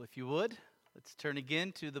If you would, let's turn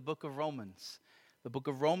again to the book of Romans. The book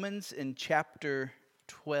of Romans in chapter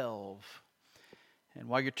 12. And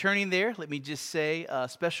while you're turning there, let me just say a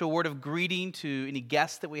special word of greeting to any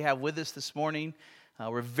guests that we have with us this morning.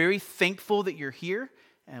 We're very thankful that you're here,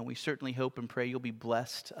 and we certainly hope and pray you'll be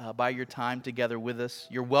blessed by your time together with us.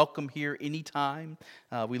 You're welcome here anytime.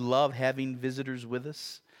 We love having visitors with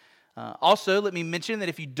us. Also, let me mention that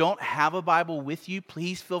if you don't have a Bible with you,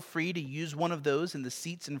 please feel free to use one of those in the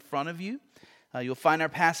seats in front of you. You'll find our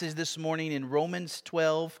passage this morning in Romans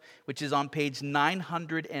 12, which is on page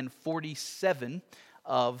 947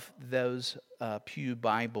 of those Pew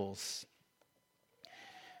Bibles.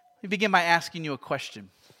 Let me begin by asking you a question.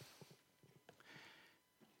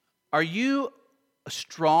 Are you a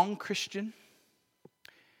strong Christian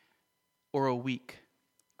or a weak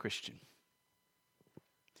Christian?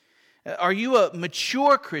 Are you a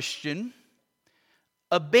mature Christian,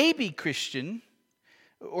 a baby Christian,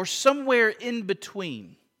 or somewhere in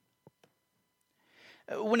between?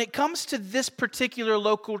 When it comes to this particular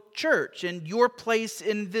local church and your place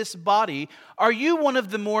in this body, are you one of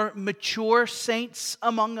the more mature saints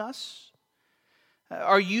among us?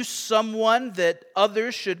 Are you someone that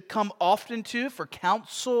others should come often to for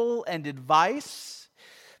counsel and advice?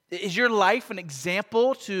 Is your life an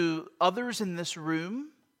example to others in this room?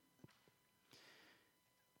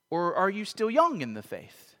 Or are you still young in the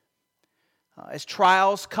faith? As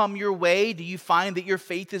trials come your way, do you find that your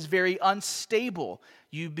faith is very unstable?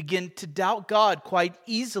 You begin to doubt God quite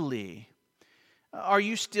easily. Are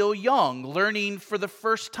you still young, learning for the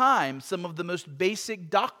first time some of the most basic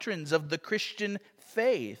doctrines of the Christian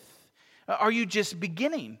faith? Are you just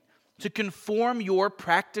beginning to conform your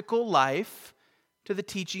practical life to the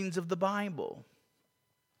teachings of the Bible?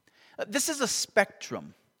 This is a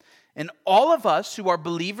spectrum. And all of us who are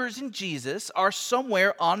believers in Jesus are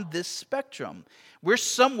somewhere on this spectrum. We're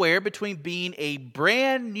somewhere between being a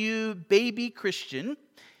brand new baby Christian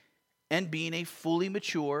and being a fully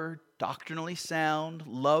mature, doctrinally sound,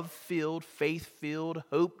 love-filled, faith-filled,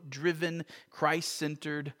 hope-driven,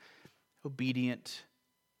 Christ-centered, obedient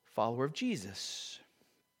follower of Jesus.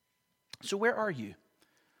 So where are you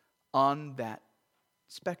on that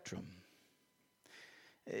spectrum?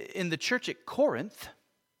 In the church at Corinth,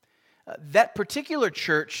 that particular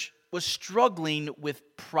church was struggling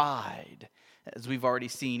with pride. As we've already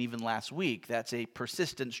seen even last week, that's a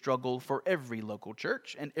persistent struggle for every local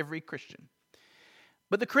church and every Christian.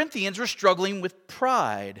 But the Corinthians were struggling with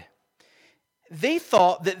pride. They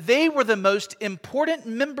thought that they were the most important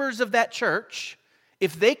members of that church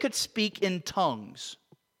if they could speak in tongues.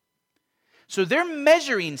 So their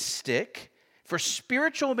measuring stick for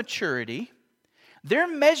spiritual maturity, their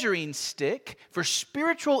measuring stick for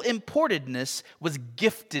spiritual importantness was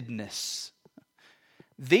giftedness.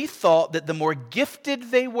 They thought that the more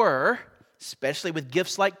gifted they were, especially with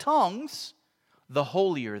gifts like tongues, the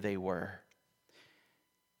holier they were.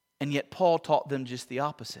 And yet Paul taught them just the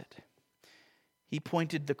opposite. He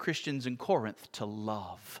pointed the Christians in Corinth to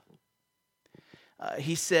love.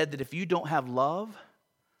 He said that if you don't have love,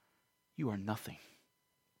 you are nothing.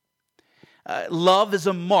 Love is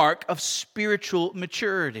a mark of spiritual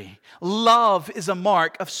maturity. Love is a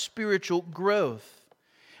mark of spiritual growth.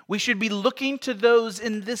 We should be looking to those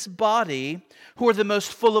in this body who are the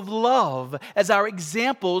most full of love as our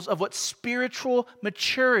examples of what spiritual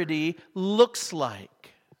maturity looks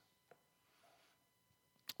like.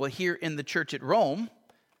 Well, here in the church at Rome,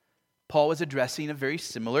 Paul is addressing a very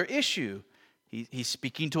similar issue. He's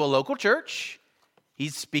speaking to a local church.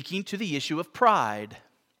 He's speaking to the issue of pride.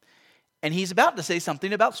 And he's about to say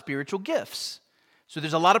something about spiritual gifts. So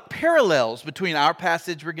there's a lot of parallels between our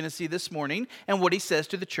passage we're going to see this morning and what he says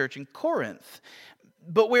to the church in Corinth.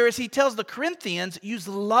 But whereas he tells the Corinthians, use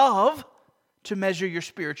love to measure your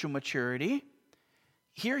spiritual maturity,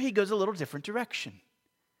 here he goes a little different direction.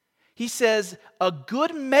 He says, a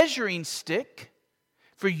good measuring stick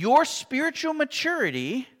for your spiritual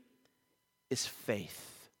maturity is faith.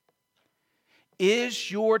 Is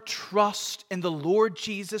your trust in the Lord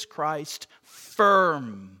Jesus Christ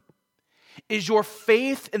firm? Is your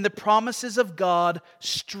faith in the promises of God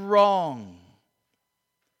strong?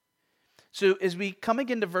 So as we come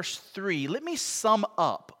again to verse 3, let me sum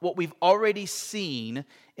up what we've already seen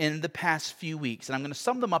in the past few weeks. And I'm going to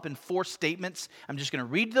sum them up in 4 statements. I'm just going to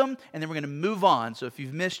read them, and then we're going to move on. So if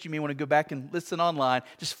you've missed, you may want to go back and listen online.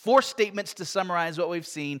 Just 4 statements to summarize what we've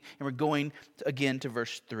seen, and we're going again to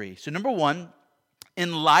verse 3. So number 1,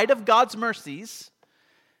 in light of God's mercies,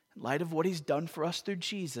 in light of what he's done for us through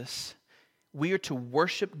Jesus, we are to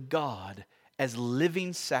worship God as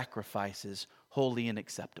living sacrifices, holy and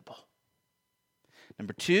acceptable.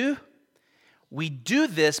 Number 2, We do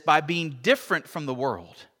this by being different from the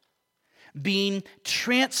world, being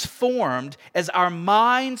transformed as our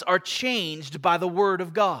minds are changed by the Word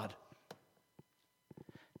of God.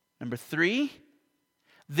 Number 3,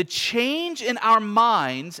 the change in our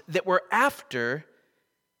minds that we're after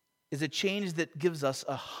is a change that gives us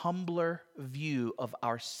a humbler view of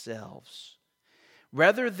ourselves.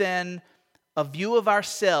 Rather than a view of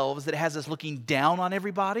ourselves that has us looking down on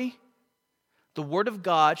everybody, the Word of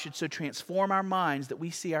God should so transform our minds that we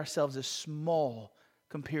see ourselves as small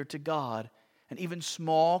compared to God, and even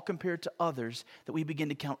small compared to others, that we begin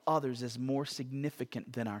to count others as more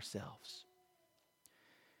significant than ourselves.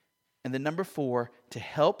 And then number 4, to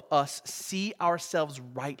help us see ourselves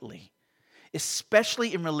rightly,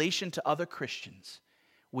 especially in relation to other Christians,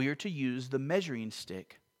 we are to use the measuring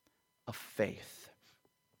stick of faith.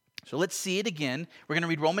 So let's see it again. We're going to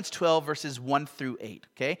read Romans 12, verses 1 through 8,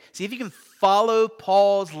 okay? See if you can follow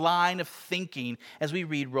Paul's line of thinking as we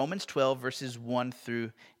read Romans 12, verses 1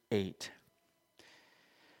 through 8.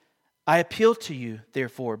 I appeal to you,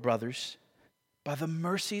 therefore, brothers, by the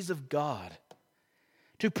mercies of God,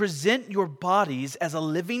 to present your bodies as a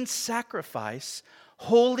living sacrifice,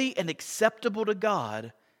 holy and acceptable to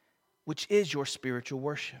God, which is your spiritual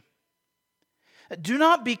worship. Do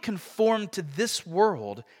not be conformed to this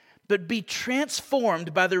world, but be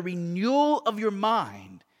transformed by the renewal of your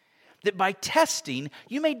mind, that by testing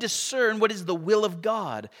you may discern what is the will of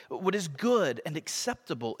God, what is good and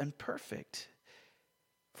acceptable and perfect.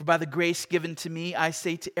 For by the grace given to me, I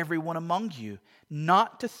say to everyone among you,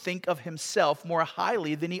 not to think of himself more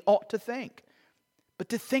highly than he ought to think, but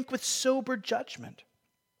to think with sober judgment,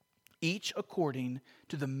 each according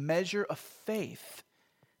to the measure of faith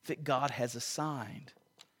that God has assigned.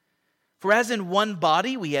 For as in one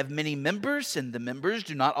body we have many members, and the members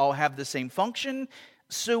do not all have the same function,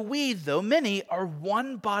 so we, though many, are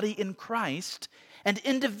one body in Christ, and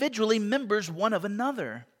individually members one of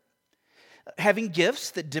another. Having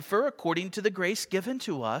gifts that differ according to the grace given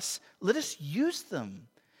to us, let us use them.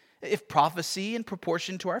 If prophecy in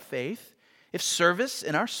proportion to our faith, if service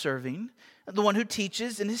in our serving, the one who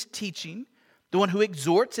teaches in his teaching, the one who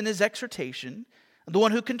exhorts in his exhortation, the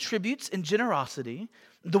one who contributes in generosity,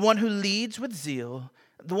 the one who leads with zeal,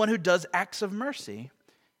 the one who does acts of mercy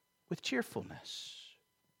with cheerfulness.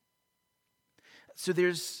 So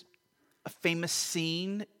there's a famous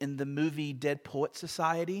scene in the movie Dead Poets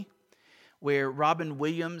Society where Robin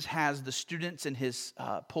Williams has the students in his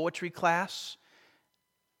poetry class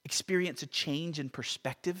experience a change in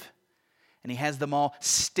perspective. And he has them all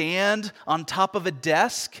stand on top of a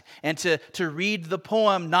desk and to read the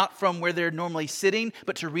poem not from where they're normally sitting,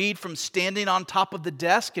 but to read from standing on top of the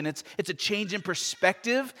desk. And it's a change in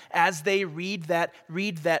perspective as they read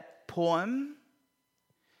that poem.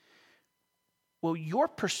 Well, your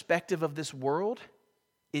perspective of this world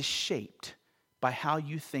is shaped by how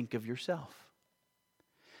you think of yourself.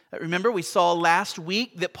 Remember, we saw last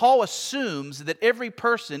week that Paul assumes that every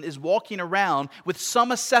person is walking around with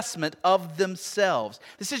some assessment of themselves.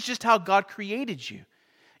 This is just how God created you.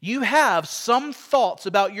 You have some thoughts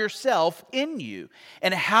about yourself in you,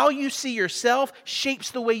 and how you see yourself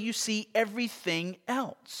shapes the way you see everything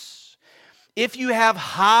else. If you have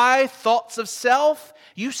high thoughts of self,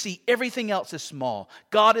 you see everything else as small.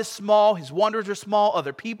 God is small, his wonders are small,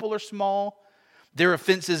 other people are small. Their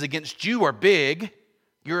offenses against you are big.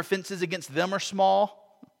 Your offenses against them are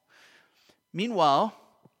small. Meanwhile,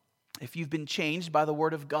 if you've been changed by the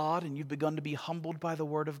Word of God and you've begun to be humbled by the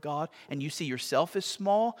Word of God and you see yourself as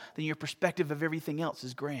small, then your perspective of everything else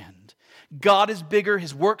is grand. God is bigger,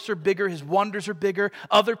 his works are bigger, his wonders are bigger,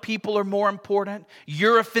 other people are more important.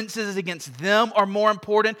 Your offenses against them are more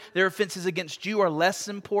important, their offenses against you are less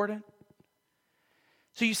important.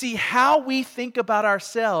 So you see, how we think about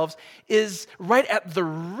ourselves is right at the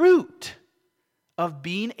root of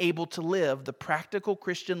being able to live the practical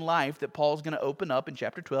Christian life that Paul's going to open up in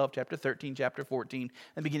chapter 12, chapter 13, chapter 14,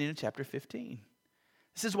 and beginning in chapter 15.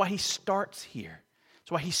 This is why he starts here.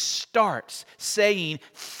 That's why he starts saying,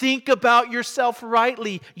 think about yourself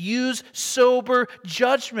rightly. Use sober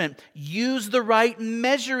judgment. Use the right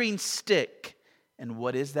measuring stick. And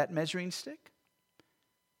what is that measuring stick?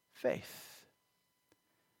 Faith.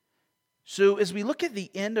 So as we look at the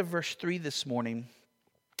end of verse 3 this morning,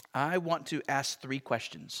 I want to ask 3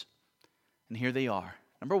 questions, and here they are.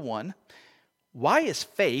 Number 1, why is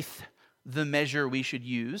faith the measure we should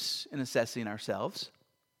use in assessing ourselves?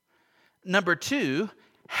 Number 2,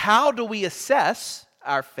 how do we assess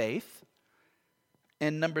our faith?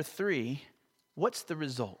 And number 3, what's the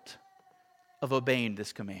result of obeying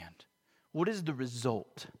this command? What is the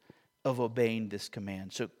result of obeying this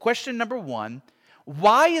command? So question number 1,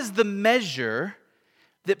 Why is the measure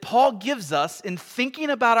that Paul gives us in thinking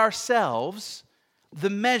about ourselves the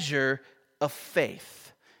measure of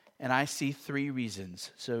faith? And I see three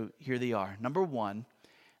reasons. So here they are. Number one,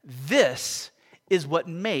 this is what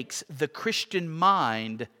makes the Christian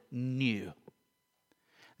mind new.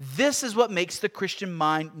 This is what makes the Christian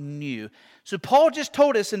mind new. So Paul just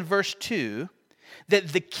told us in verse 2 that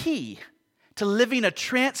the key to living a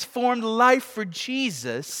transformed life for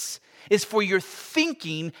Jesus is for your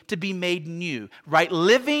thinking to be made new. Right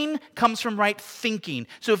living comes from right thinking.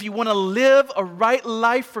 So if you want to live a right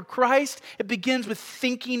life for Christ, it begins with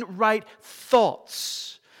thinking right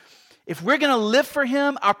thoughts. If we're going to live for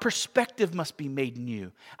Him, our perspective must be made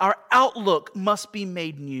new. Our outlook must be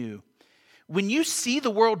made new. When you see the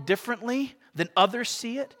world differently than others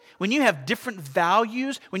see it, when you have different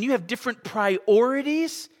values, when you have different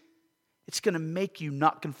priorities, it's going to make you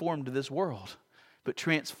not conform to this world, but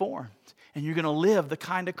transformed. And you're going to live the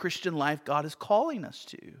kind of Christian life God is calling us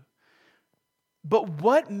to. But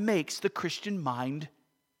what makes the Christian mind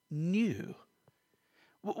new?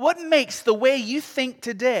 What makes the way you think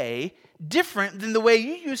today different than the way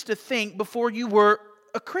you used to think before you were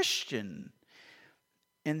a Christian?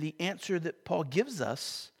 And the answer that Paul gives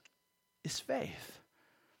us is faith.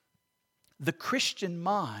 The Christian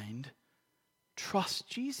mind trusts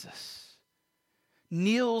Jesus,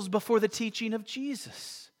 kneels before the teaching of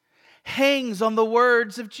Jesus, hangs on the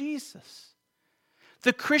words of Jesus.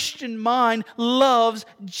 The Christian mind loves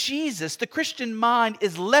Jesus. The Christian mind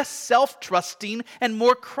is less self-trusting and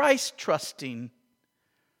more Christ-trusting.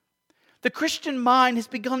 The Christian mind has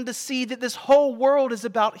begun to see that this whole world is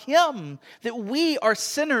about Him, that we are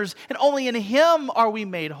sinners and only in Him are we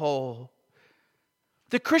made whole.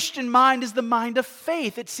 The Christian mind is the mind of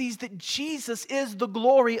faith. It sees that Jesus is the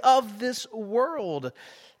glory of this world.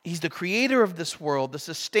 He's the creator of this world, the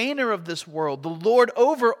sustainer of this world, the Lord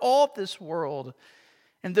over all this world.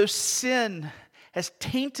 And though sin has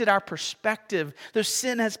tainted our perspective, though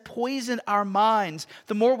sin has poisoned our minds,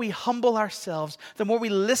 the more we humble ourselves, the more we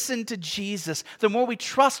listen to Jesus, the more we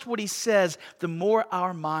trust what He says, the more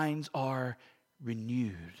our minds are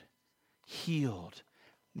renewed, healed,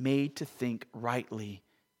 made to think rightly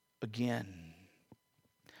again.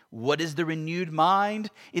 What is the renewed mind?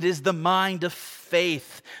 It is the mind of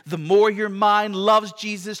faith. The more your mind loves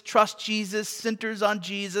Jesus, trusts Jesus, centers on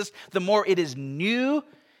Jesus, the more it is new,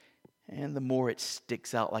 and the more it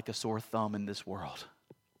sticks out like a sore thumb in this world.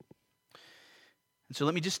 And so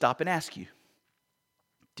let me just stop and ask you,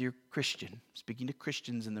 dear Christian, speaking to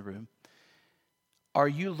Christians in the room, are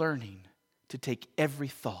you learning to take every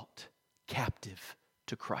thought captive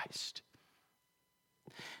to Christ?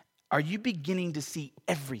 Are you beginning to see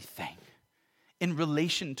everything in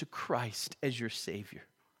relation to Christ as your Savior?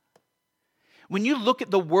 When you look at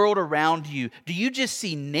the world around you, do you just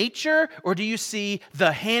see nature or do you see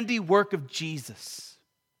the handiwork of Jesus?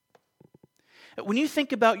 When you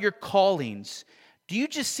think about your callings, do you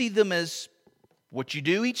just see them as what you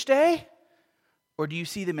do each day? Or do you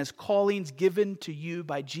see them as callings given to you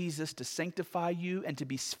by Jesus to sanctify you and to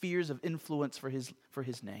be spheres of influence for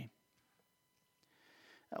His name?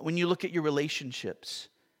 When you look at your relationships,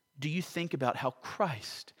 do you think about how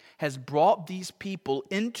Christ has brought these people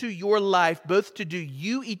into your life both to do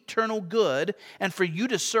you eternal good and for you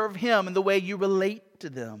to serve Him in the way you relate to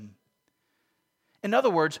them? In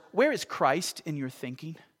other words, where is Christ in your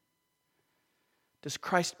thinking? Does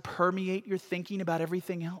Christ permeate your thinking about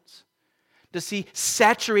everything else? Does He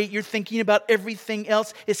saturate your thinking about everything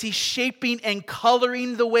else? Is He shaping and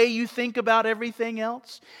coloring the way you think about everything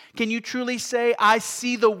else? Can you truly say, I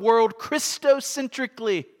see the world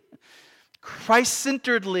Christocentrically,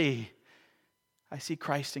 Christ-centeredly? I see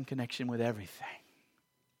Christ in connection with everything.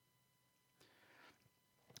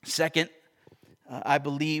 Second, I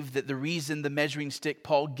believe that the reason the measuring stick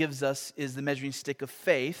Paul gives us is the measuring stick of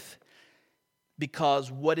faith,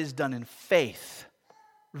 because what is done in faith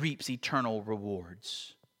reaps eternal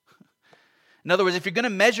rewards. In other words, if you're going to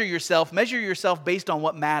measure yourself based on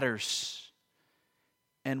what matters.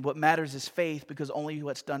 And what matters is faith, because only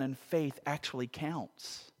what's done in faith actually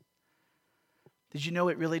counts. Did you know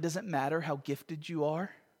it really doesn't matter how gifted you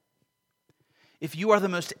are? If you are the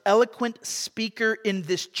most eloquent speaker in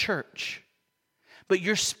this church, but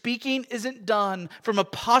your speaking isn't done from a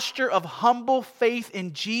posture of humble faith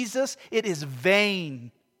in Jesus, it is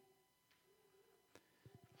vain.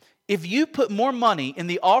 If you put more money in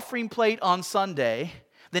the offering plate on Sunday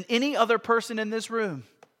than any other person in this room,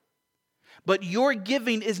 but your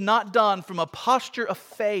giving is not done from a posture of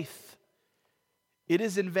faith, it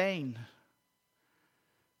is in vain.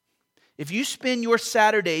 If you spend your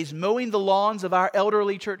Saturdays mowing the lawns of our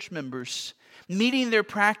elderly church members, meeting their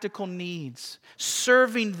practical needs,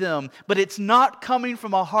 serving them, but it's not coming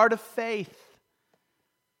from a heart of faith,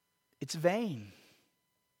 it's vain.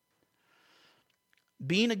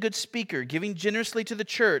 Being a good speaker, giving generously to the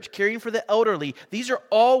church, caring for the elderly, these are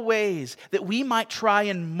all ways that we might try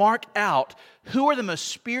and mark out who are the most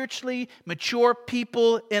spiritually mature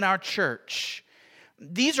people in our church.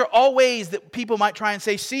 These are all ways that people might try and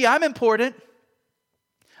say, see, I'm important,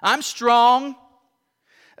 I'm strong.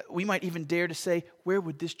 We might even dare to say, where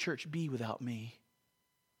would this church be without me?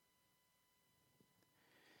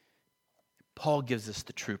 Paul gives us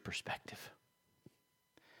the true perspective.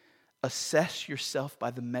 Assess yourself by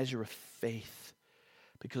the measure of faith,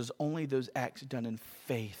 because only those acts done in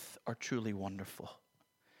faith are truly wonderful.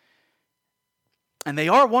 And they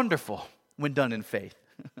are wonderful when done in faith.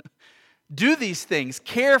 Do these things.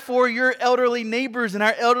 Care for your elderly neighbors and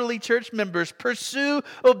our elderly church members. Pursue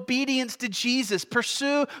obedience to Jesus.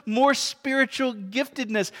 Pursue more spiritual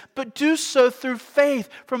giftedness. But do so through faith,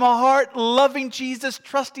 from a heart loving Jesus,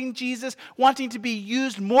 trusting Jesus, wanting to be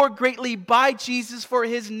used more greatly by Jesus for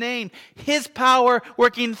His name. His power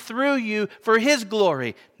working through you for His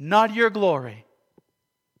glory, not your glory.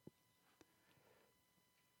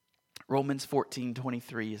 Romans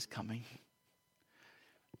 14:23 is coming.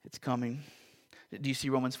 It's coming. Do you see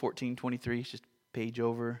Romans 14:23? It's just a page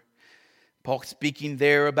over. Paul speaking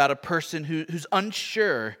there about a person who's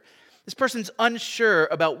unsure. This person's unsure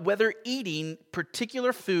about whether eating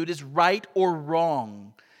particular food is right or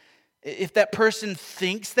wrong. If that person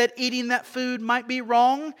thinks that eating that food might be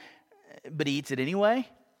wrong, but he eats it anyway,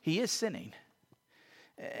 he is sinning.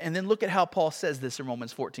 And then look at how Paul says this in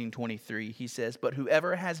Romans 14:23. He says, but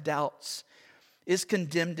whoever has doubts is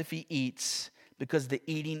condemned if he eats, because the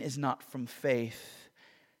eating is not from faith.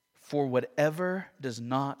 For whatever does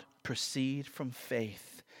not proceed from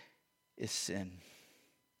faith is sin.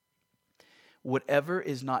 Whatever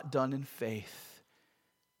is not done in faith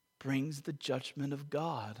brings the judgment of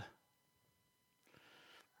God.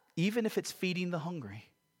 Even if it's feeding the hungry.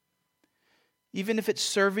 Even if it's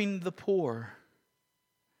serving the poor.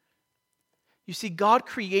 You see, God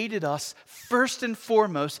created us first and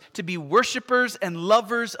foremost to be worshipers and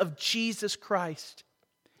lovers of Jesus Christ.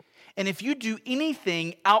 And if you do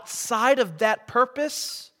anything outside of that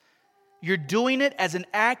purpose, you're doing it as an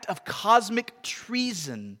act of cosmic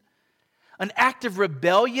treason, an act of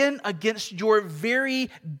rebellion against your very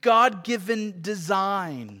God-given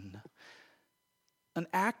design. An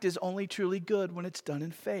act is only truly good when it's done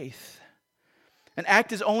in faith. An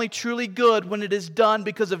act is only truly good when it is done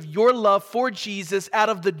because of your love for Jesus, out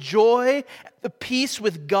of the joy, the peace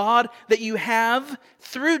with God that you have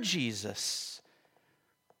through Jesus.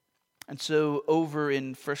 And so over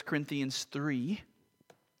in 1 Corinthians 3,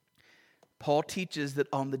 Paul teaches that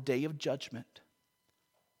on the day of judgment,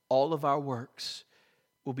 all of our works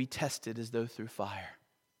will be tested as though through fire.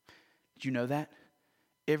 Did you know that?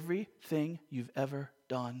 Everything you've ever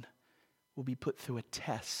done will be put through a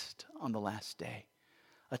test on the last day.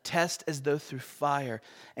 A test as though through fire.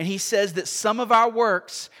 And he says that some of our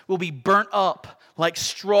works will be burnt up like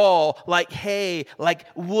straw, like hay, like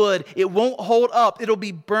wood. It won't hold up. It'll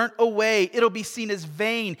be burnt away. It'll be seen as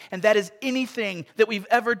vain. And that is anything that we've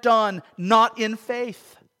ever done not in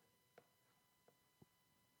faith.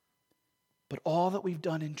 But all that we've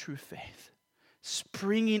done in true faith,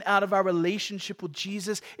 springing out of our relationship with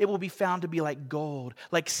Jesus, it will be found to be like gold,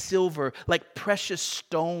 like silver, like precious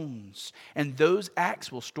stones. And those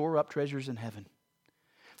acts will store up treasures in heaven.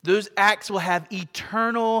 Those acts will have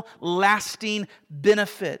eternal, lasting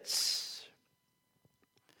benefits.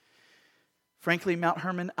 Frankly, Mount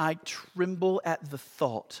Hermon, I tremble at the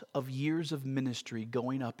thought of years of ministry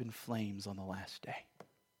going up in flames on the last day.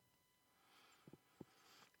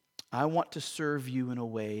 I want to serve you in a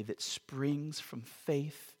way that springs from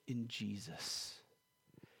faith in Jesus.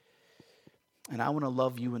 And I want to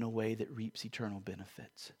love you in a way that reaps eternal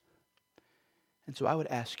benefits. And so I would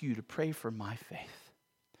ask you to pray for my faith,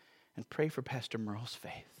 and pray for Pastor Merle's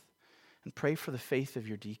faith, and pray for the faith of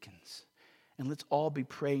your deacons. And let's all be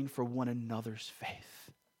praying for one another's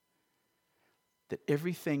faith. That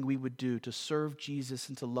everything we would do to serve Jesus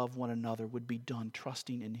and to love one another would be done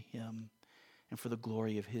trusting in Him and for the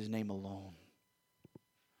glory of His name alone.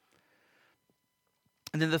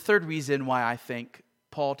 And then the third reason why I think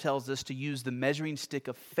Paul tells us to use the measuring stick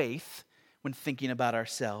of faith when thinking about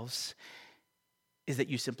ourselves is that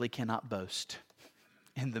you simply cannot boast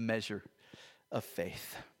in the measure of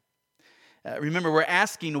faith. Remember, we're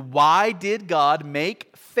asking, why did God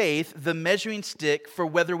make faith the measuring stick for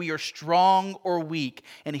whether we are strong or weak?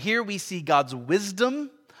 And here we see God's wisdom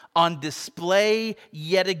on display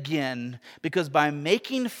yet again, because by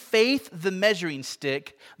making faith the measuring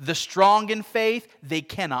stick, the strong in faith, they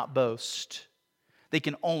cannot boast. They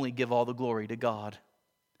can only give all the glory to God.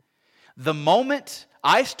 The moment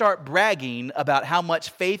I start bragging about how much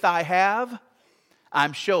faith I have,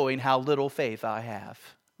 I'm showing how little faith I have.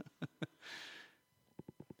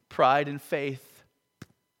 Pride and faith,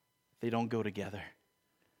 they don't go together.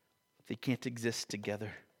 They can't exist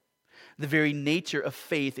together. The very nature of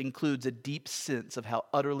faith includes a deep sense of how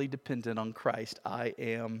utterly dependent on Christ I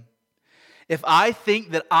am. If I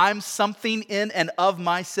think that I'm something in and of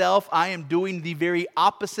myself, I am doing the very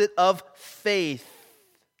opposite of faith.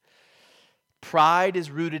 Pride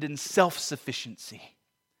is rooted in self-sufficiency.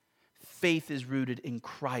 Faith is rooted in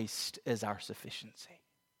Christ as our sufficiency.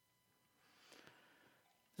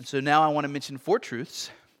 And so now I want to mention 4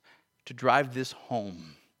 truths to drive this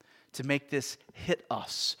home, to make this hit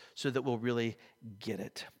us so that we'll really get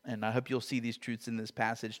it. And I hope you'll see these truths in this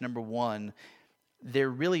passage. Number 1, there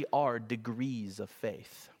really are degrees of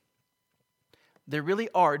faith. There really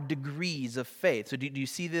are degrees of faith. So do you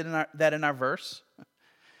see that in our verse?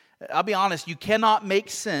 I'll be honest, you cannot make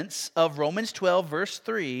sense of Romans 12, verse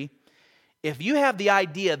 3, if you have the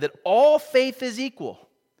idea that all faith is equal,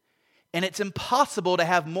 and it's impossible to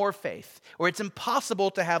have more faith, or it's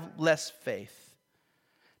impossible to have less faith.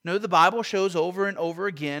 No, the Bible shows over and over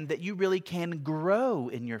again that you really can grow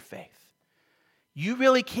in your faith. You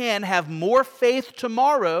really can have more faith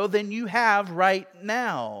tomorrow than you have right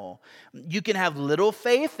now. You can have little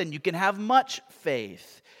faith and you can have much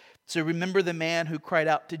faith. So remember the man who cried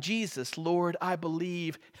out to Jesus, "Lord, I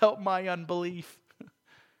believe, help my unbelief."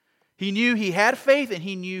 He knew he had faith and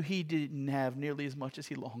he knew he didn't have nearly as much as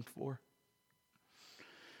he longed for.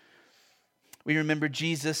 We remember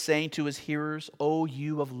Jesus saying to his hearers, "O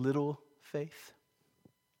you of little faith."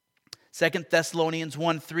 2 Thessalonians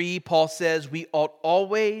 1:3, Paul says, "We ought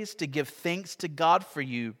always to give thanks to God for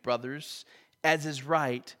you, brothers, as is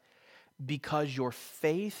right, because your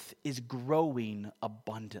faith is growing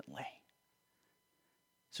abundantly."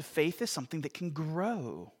 So faith is something that can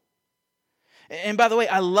grow. And by the way,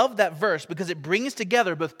 I love that verse because it brings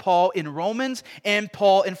together both Paul in Romans and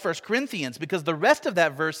Paul in 1 Corinthians, because the rest of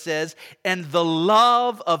that verse says, "And the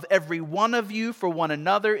love of every one of you for one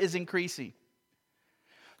another is increasing."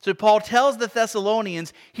 So Paul tells the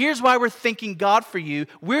Thessalonians, here's why we're thanking God for you.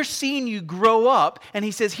 We're seeing you grow up. And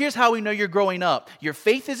he says, here's how we know you're growing up. Your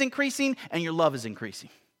faith is increasing and your love is increasing.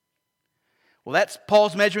 Well, that's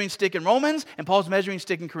Paul's measuring stick in Romans and Paul's measuring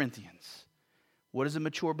stick in Corinthians. What does a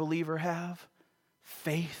mature believer have?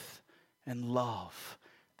 Faith and love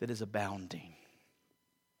that is abounding.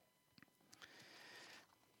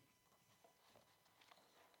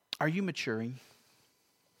 Are you maturing?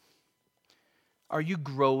 Are you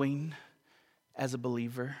growing as a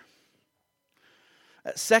believer?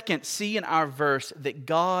 Second, see in our verse that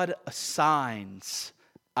God assigns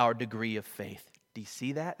our degree of faith. Do you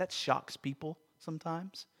see that? That shocks people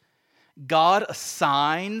sometimes. God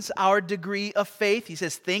assigns our degree of faith. He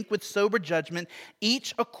says, think with sober judgment,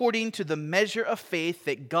 each according to the measure of faith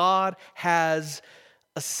that God has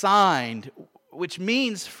assigned. Which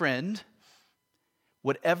means, friend,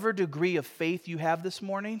 whatever degree of faith you have this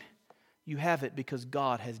morning, you have it because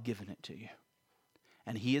God has given it to you.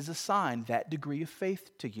 And He has assigned that degree of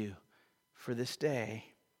faith to you for this day.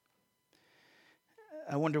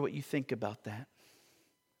 I wonder what you think about that.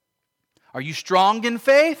 Are you strong in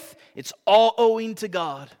faith? It's all owing to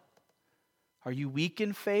God. Are you weak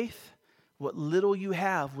in faith? What little you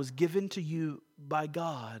have was given to you by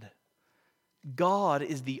God. God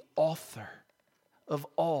is the author of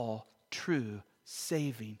all true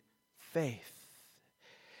saving faith.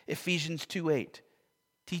 Ephesians 2:8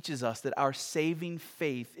 teaches us that our saving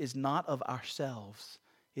faith is not of ourselves.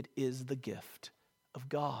 It is the gift of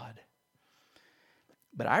God.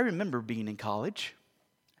 But I remember being in college,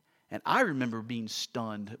 and I remember being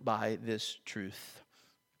stunned by this truth.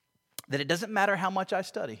 That it doesn't matter how much I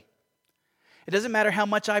study. It doesn't matter how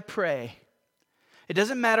much I pray. It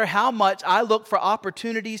doesn't matter how much I look for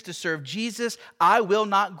opportunities to serve Jesus. I will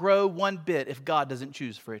not grow one bit if God doesn't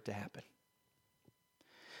choose for it to happen.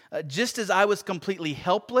 Just as I was completely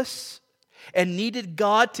helpless and needed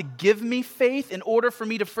God to give me faith in order for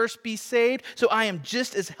me to first be saved, so I am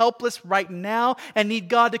just as helpless right now and need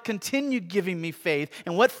God to continue giving me faith.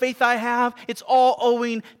 And what faith I have, it's all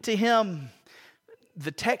owing to Him.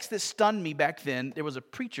 The text that stunned me back then, there was a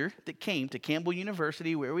preacher that came to Campbell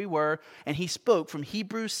University where we were, and he spoke from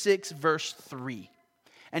Hebrews 6, verse 3.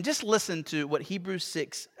 And just listen to what Hebrews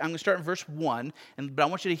 6, I'm going to start in verse 1, but I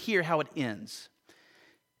want you to hear how it ends.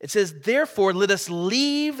 It says, therefore, let us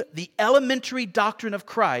leave the elementary doctrine of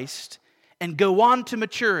Christ and go on to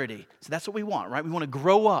maturity. So that's what we want, right? We want to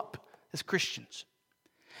grow up as Christians.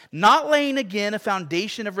 Not laying again a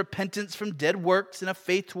foundation of repentance from dead works and of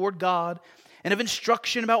faith toward God, and of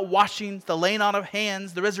instruction about washings, the laying on of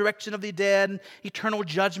hands, the resurrection of the dead, and eternal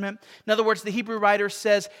judgment. In other words, the Hebrew writer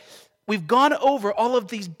says, we've gone over all of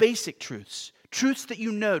these basic truths, truths that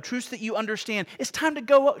you know, truths that you understand. It's time to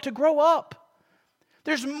grow up.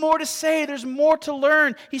 There's more to say. There's more to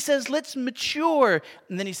learn. He says, let's mature.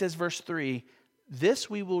 And then he says, verse 3, this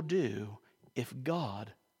we will do if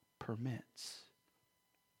God permits.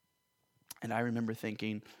 And I remember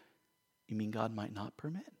thinking, you mean God might not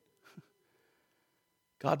permit?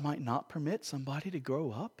 God might not permit somebody to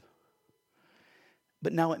grow up?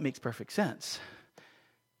 But now it makes perfect sense.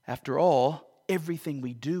 After all, everything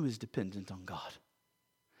we do is dependent on God.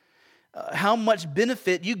 How much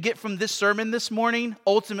benefit you get from this sermon this morning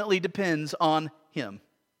ultimately depends on Him.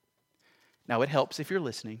 Now, it helps if you're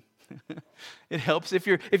listening. It helps if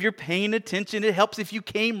you're paying attention. It helps if you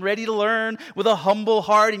came ready to learn with a humble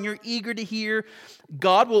heart and you're eager to hear.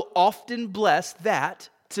 God will often bless that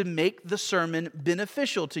to make the sermon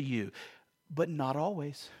beneficial to you, but not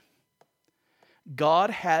always. God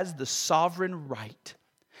has the sovereign right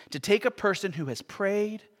to take a person who has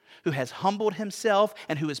prayed, who has humbled himself,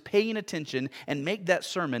 and who is paying attention and make that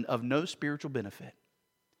sermon of no spiritual benefit.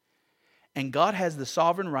 And God has the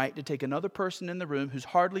sovereign right to take another person in the room who's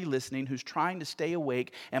hardly listening, who's trying to stay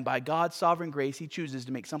awake, and by God's sovereign grace, He chooses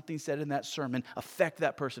to make something said in that sermon affect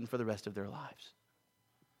that person for the rest of their lives.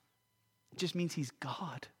 It just means He's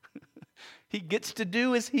God. He gets to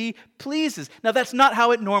do as He pleases. Now, that's not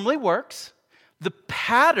how it normally works. The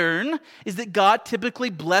pattern is that God typically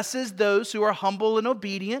blesses those who are humble and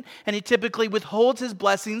obedient, and He typically withholds His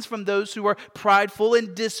blessings from those who are prideful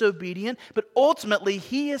and disobedient. But ultimately,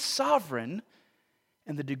 He is sovereign,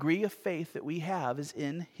 and the degree of faith that we have is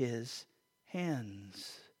in His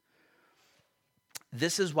hands.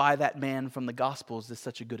 This is why that man from the Gospels is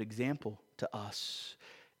such a good example to us.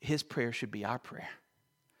 His prayer should be our prayer.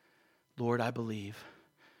 Lord, I believe.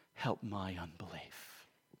 Help my unbelief.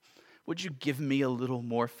 Would you give me a little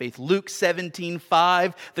more faith? Luke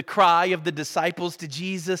 17:5, the cry of the disciples to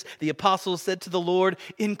Jesus. The apostles said to the Lord,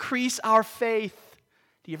 increase our faith.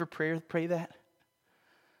 Do you ever pray that?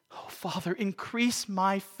 Oh, Father, increase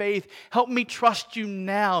my faith. Help me trust you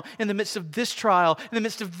now in the midst of this trial, in the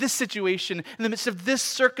midst of this situation, in the midst of this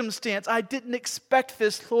circumstance. I didn't expect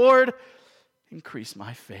this, Lord. Increase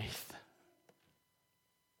my faith.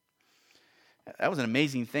 That was an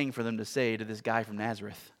amazing thing for them to say to this guy from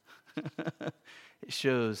Nazareth. It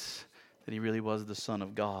shows that he really was the Son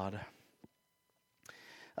of God.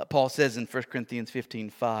 Paul says in 1 Corinthians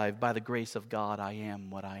 15:5, by the grace of God I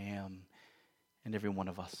am what I am. And every one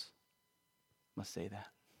of us must say that.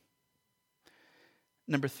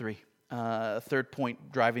 Number 3, third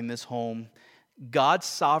point driving this home, God's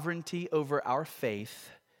sovereignty over our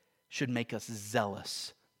faith should make us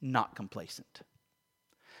zealous, not complacent.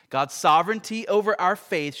 God's sovereignty over our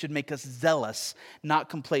faith should make us zealous, not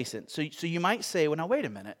complacent. So you might say, well, now wait a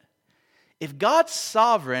minute. If God's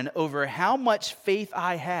sovereign over how much faith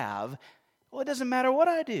I have, well, it doesn't matter what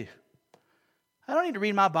I do. I don't need to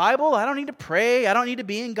read my Bible. I don't need to pray. I don't need to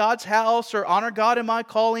be in God's house or honor God in my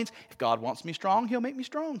callings. If God wants me strong, He'll make me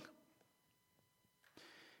strong.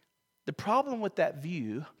 The problem with that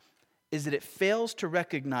view is that it fails to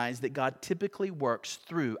recognize that God typically works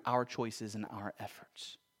through our choices and our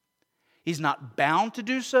efforts. He's not bound to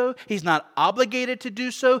do so. He's not obligated to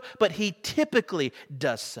do so, but He typically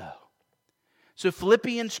does so. So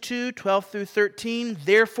Philippians 2:12-13,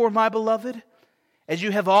 therefore, my beloved, as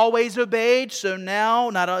you have always obeyed, so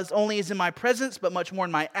now, not as only as in my presence, but much more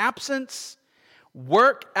in my absence,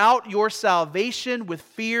 work out your salvation with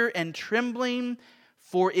fear and trembling,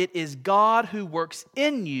 for it is God who works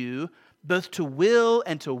in you, both to will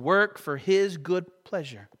and to work for His good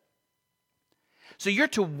pleasure. So you're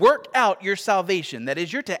to work out your salvation. That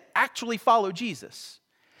is, you're to actually follow Jesus.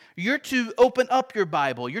 You're to open up your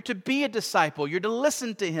Bible. You're to be a disciple. You're to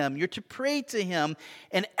listen to Him. You're to pray to Him.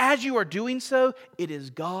 And as you are doing so, it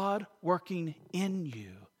is God working in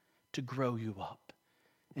you to grow you up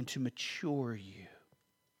and to mature you.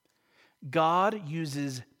 God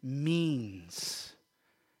uses means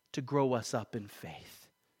to grow us up in faith.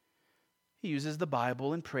 He uses the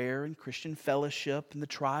Bible and prayer and Christian fellowship and the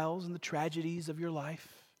trials and the tragedies of your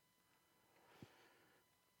life.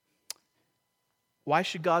 Why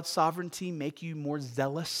should God's sovereignty make you more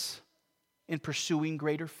zealous in pursuing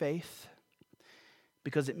greater faith?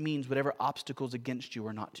 Because it means whatever obstacles against you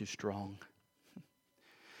are not too strong.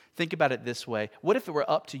 Think about it this way. What if it were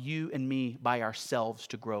up to you and me by ourselves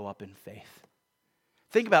to grow up in faith?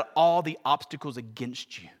 Think about all the obstacles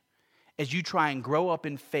against you as you try and grow up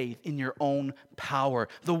in faith in your own power.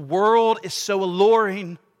 The world is so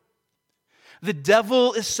alluring. The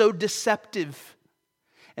devil is so deceptive.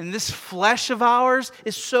 And this flesh of ours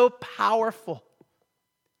is so powerful.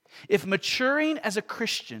 If maturing as a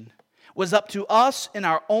Christian was up to us in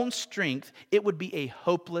our own strength, it would be a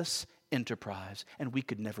hopeless enterprise, and we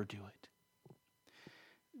could never do it.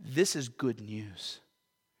 This is good news.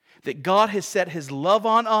 That God has set His love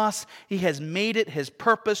on us. He has made it His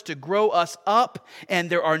purpose to grow us up, and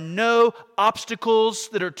there are no obstacles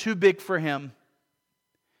that are too big for Him.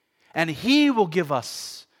 And He will give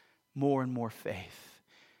us more and more faith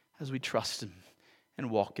as we trust Him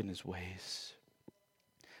and walk in His ways.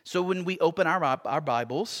 So when we open our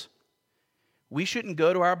Bibles, we shouldn't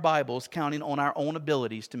go to our Bibles counting on our own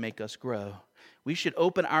abilities to make us grow. We should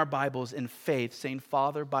open our Bibles in faith, saying,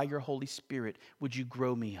 Father, by your Holy Spirit, would you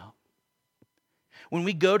grow me up? When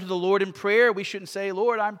we go to the Lord in prayer, we shouldn't say,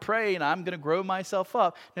 Lord, I'm praying, I'm going to grow myself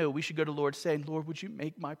up. No, we should go to the Lord saying, Lord, would you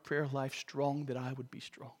make my prayer life strong that I would be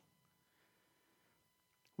strong?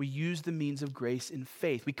 We use the means of grace in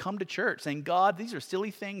faith. We come to church saying, God, these are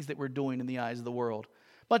silly things that we're doing in the eyes of the world.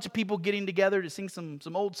 A bunch of people getting together to sing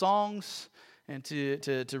some old songs and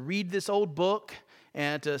to read this old book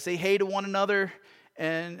and to say hey to one another.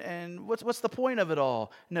 And what's the point of it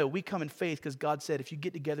all? No, we come in faith because God said, if you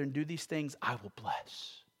get together and do these things, I will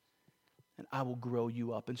bless. And I will grow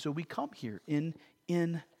you up. And so we come here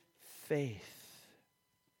in faith.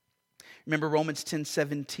 Remember Romans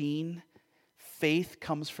 10:17? Faith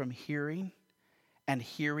comes from hearing, and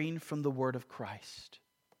hearing from the word of Christ.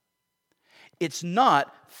 It's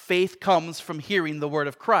not faith comes from hearing the word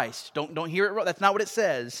of Christ. Don't hear it wrong. That's not what it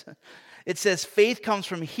says. It says faith comes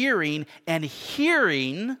from hearing, and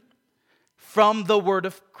hearing from the word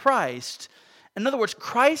of Christ. In other words,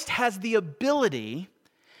 Christ has the ability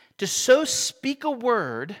to so speak a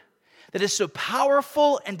word that is so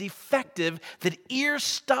powerful and effective that ears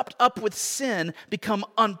stopped up with sin become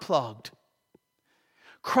unplugged.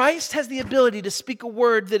 Christ has the ability to speak a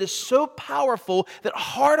word that is so powerful that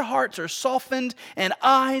hard hearts are softened and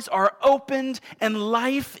eyes are opened and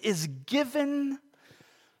life is given.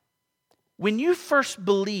 When you first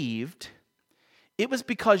believed, it was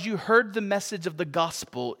because you heard the message of the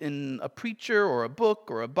gospel in a preacher or a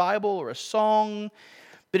book or a Bible or a song.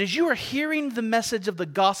 But as you are hearing the message of the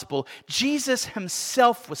gospel, Jesus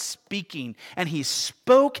Himself was speaking, and He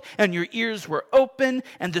spoke, and your ears were open,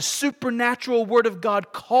 and the supernatural Word of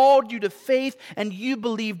God called you to faith, and you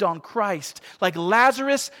believed on Christ. Like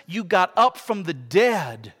Lazarus, you got up from the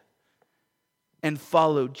dead and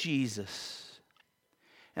followed Jesus.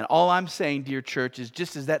 And all I'm saying, dear church, is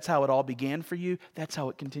just as that's how it all began for you, that's how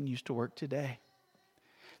it continues to work today.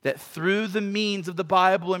 That through the means of the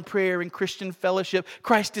Bible and prayer and Christian fellowship,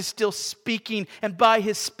 Christ is still speaking, and by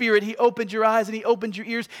His Spirit, He opens your eyes and He opens your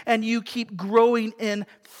ears, and you keep growing in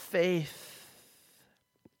faith.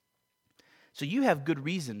 So you have good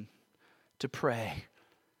reason to pray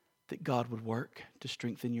that God would work to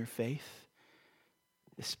strengthen your faith,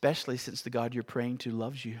 especially since the God you're praying to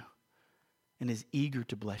loves you and is eager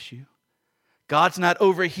to bless you. God's not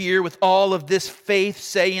over here with all of this faith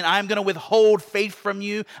saying, I'm going to withhold faith from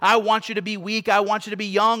you. I want you to be weak. I want you to be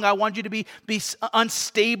young. I want you to be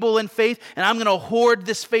unstable in faith. And I'm going to hoard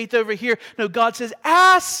this faith over here. No, God says,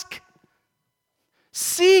 ask,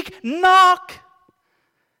 seek, knock,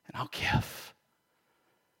 and I'll give.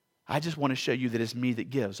 I just want to show you that it's me that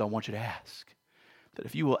gives. I want you to ask. But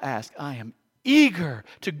if you will ask, I am eager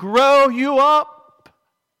to grow you up.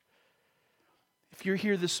 If you're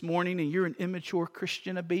here this morning and you're an immature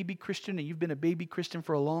Christian, a baby Christian, and you've been a baby Christian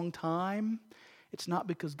for a long time, it's not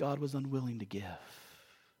because God was unwilling to give.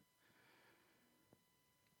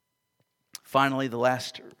 Finally, the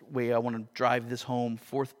last way I want to drive this home,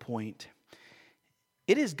 fourth point,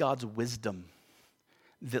 it is God's wisdom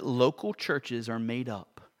that local churches are made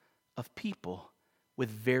up of people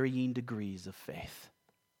with varying degrees of faith.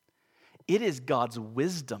 It is God's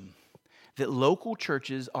wisdom that local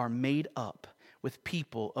churches are made up with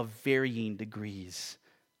people of varying degrees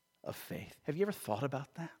of faith. Have you ever thought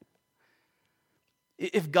about that?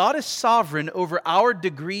 If God is sovereign over our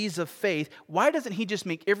degrees of faith, why doesn't He just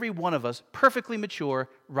make every one of us perfectly mature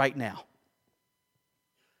right now?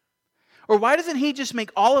 Or why doesn't He just make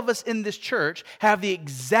all of us in this church have the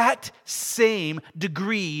exact same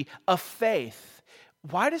degree of faith?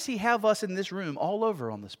 Why does He have us in this room all over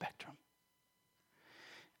on the spectrum?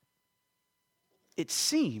 It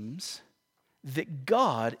seems that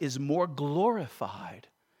God is more glorified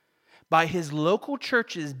by his local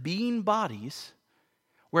churches being bodies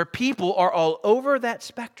where people are all over that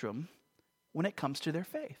spectrum when it comes to their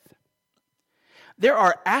faith. There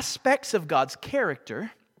are aspects of God's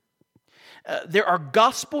character, there are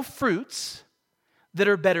gospel fruits that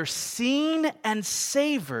are better seen and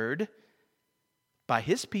savored by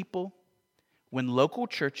his people when local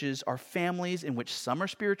churches are families in which some are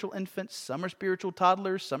spiritual infants, some are spiritual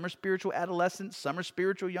toddlers, some are spiritual adolescents, some are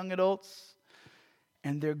spiritual young adults,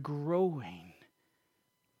 and they're growing.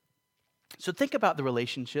 So think about the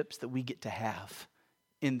relationships that we get to have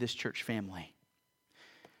in this church family.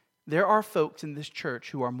 There are folks in this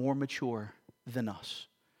church who are more mature than us.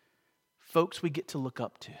 Folks we get to look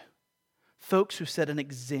up to. Folks who set an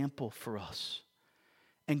example for us.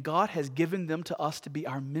 And God has given them to us to be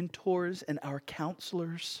our mentors and our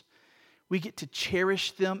counselors. We get to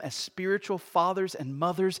cherish them as spiritual fathers and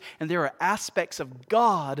mothers. And there are aspects of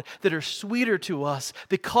God that are sweeter to us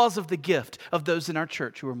because of the gift of those in our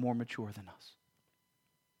church who are more mature than us.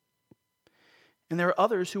 And there are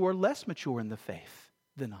others who are less mature in the faith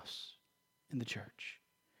than us in the church.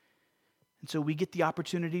 And so we get the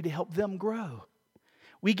opportunity to help them grow.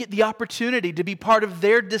 We get the opportunity to be part of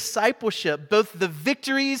their discipleship, both the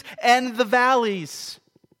victories and the valleys.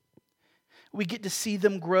 We get to see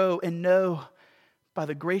them grow and know by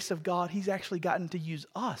the grace of God, He's actually gotten to use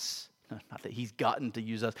us. Not that He's gotten to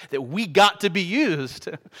use us, that we got to be used,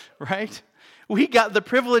 right? We got the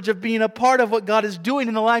privilege of being a part of what God is doing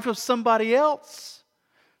in the life of somebody else.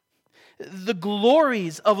 The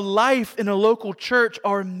glories of life in a local church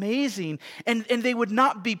are amazing, and they would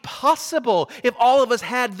not be possible if all of us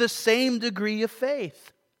had the same degree of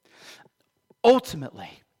faith.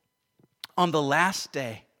 Ultimately, on the last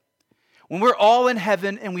day, when we're all in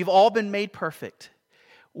heaven and we've all been made perfect,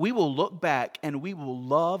 we will look back and we will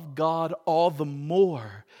love God all the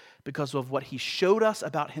more because of what He showed us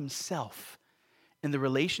about Himself in the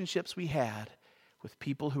relationships we had with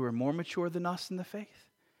people who are more mature than us in the faith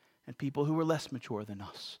and people who are less mature than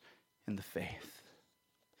us in the faith.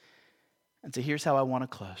 And so here's how I want to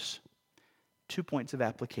close. 2 points of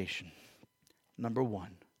application. Number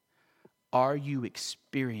one, are you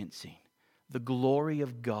experiencing the glory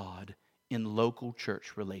of God in local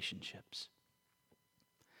church relationships?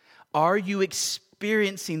 Are you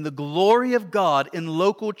experiencing the glory of God in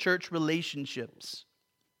local church relationships?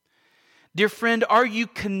 Dear friend, are you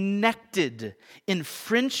connected in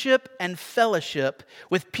friendship and fellowship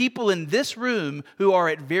with people in this room who are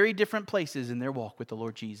at very different places in their walk with the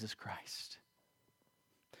Lord Jesus Christ?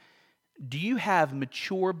 Do you have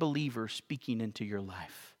mature believers speaking into your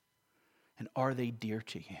life? And are they dear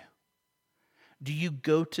to you? Do you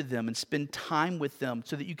go to them and spend time with them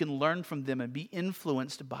so that you can learn from them and be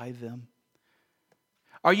influenced by them?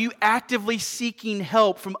 Are you actively seeking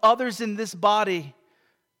help from others in this body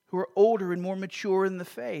who are older and more mature in the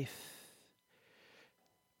faith?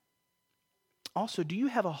 Also, do you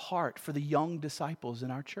have a heart for the young disciples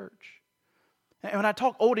in our church? And when I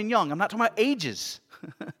talk old and young, I'm not talking about ages.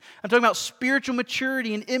 I'm talking about spiritual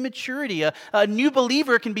maturity and immaturity. A new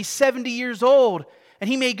believer can be 70 years old, and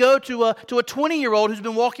he may go to a 20-year-old who's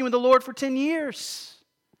been walking with the Lord for 10 years.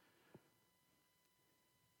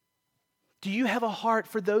 Do you have a heart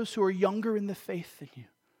for those who are younger in the faith than you?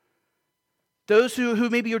 Those who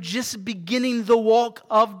maybe are just beginning the walk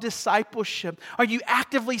of discipleship. Are you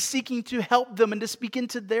actively seeking to help them and to speak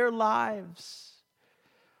into their lives?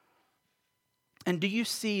 And do you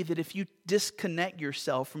see that if you disconnect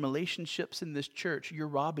yourself from relationships in this church, you're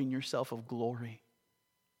robbing yourself of glory?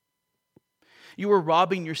 You are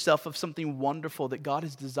robbing yourself of something wonderful that God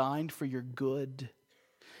has designed for your good.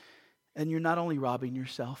 And you're not only robbing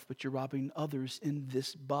yourself, but you're robbing others in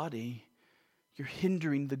this body. You're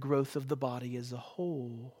hindering the growth of the body as a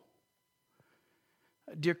whole.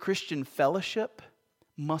 Dear Christian, fellowship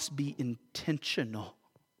must be intentional.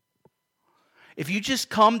 If you just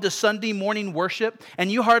come to Sunday morning worship and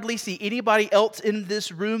you hardly see anybody else in this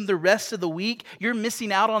room the rest of the week, you're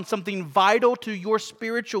missing out on something vital to your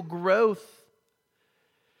spiritual growth.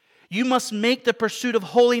 You must make the pursuit of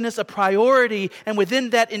holiness a priority, and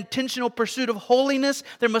within that intentional pursuit of holiness,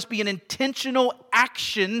 there must be an intentional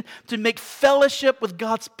action to make fellowship with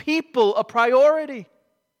God's people a priority.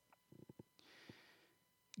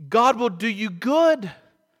 God will do you good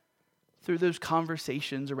through those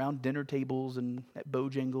conversations around dinner tables and at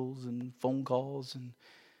Bojangles and phone calls, and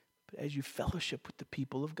as you fellowship with the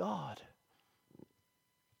people of God.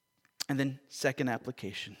 And then second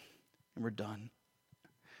application, and we're done.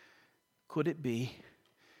 Could it be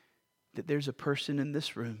that there's a person in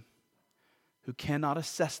this room who cannot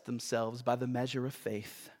assess themselves by the measure of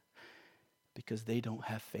faith because they don't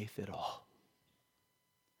have faith at all?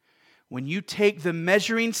 When you take the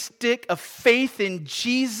measuring stick of faith in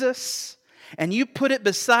Jesus and you put it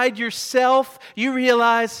beside yourself, you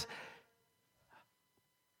realize,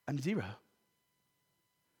 I'm zero.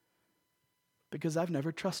 Because I've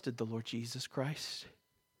never trusted the Lord Jesus Christ.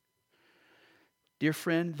 Dear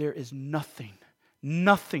friend, there is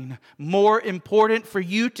nothing more important for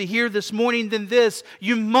you to hear this morning than this.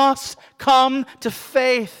 You must come to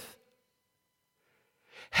faith.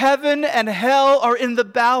 Heaven and hell are in the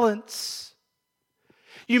balance.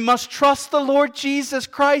 You must trust the Lord Jesus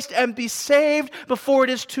Christ and be saved before it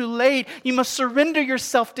is too late. You must surrender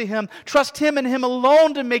yourself to Him. Trust Him and Him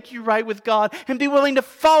alone to make you right with God, and be willing to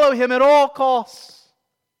follow Him at all costs.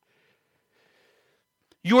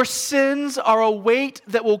 Your sins are a weight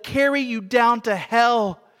that will carry you down to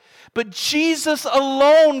hell, but Jesus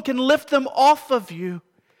alone can lift them off of you.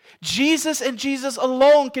 Jesus and Jesus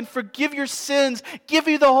alone can forgive your sins, give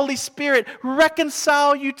you the Holy Spirit,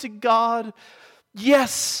 reconcile you to God.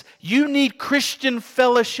 Yes, you need Christian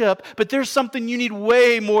fellowship, but there's something you need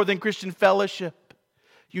way more than Christian fellowship.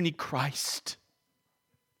 You need Christ.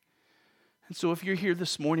 And so if you're here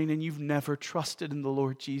this morning and you've never trusted in the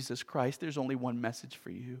Lord Jesus Christ, there's only one message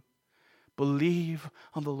for you. Believe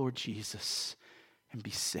on the Lord Jesus and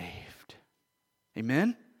be saved.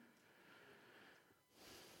 Amen?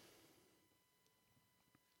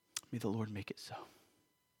 May the Lord make it so.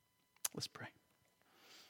 Let's pray.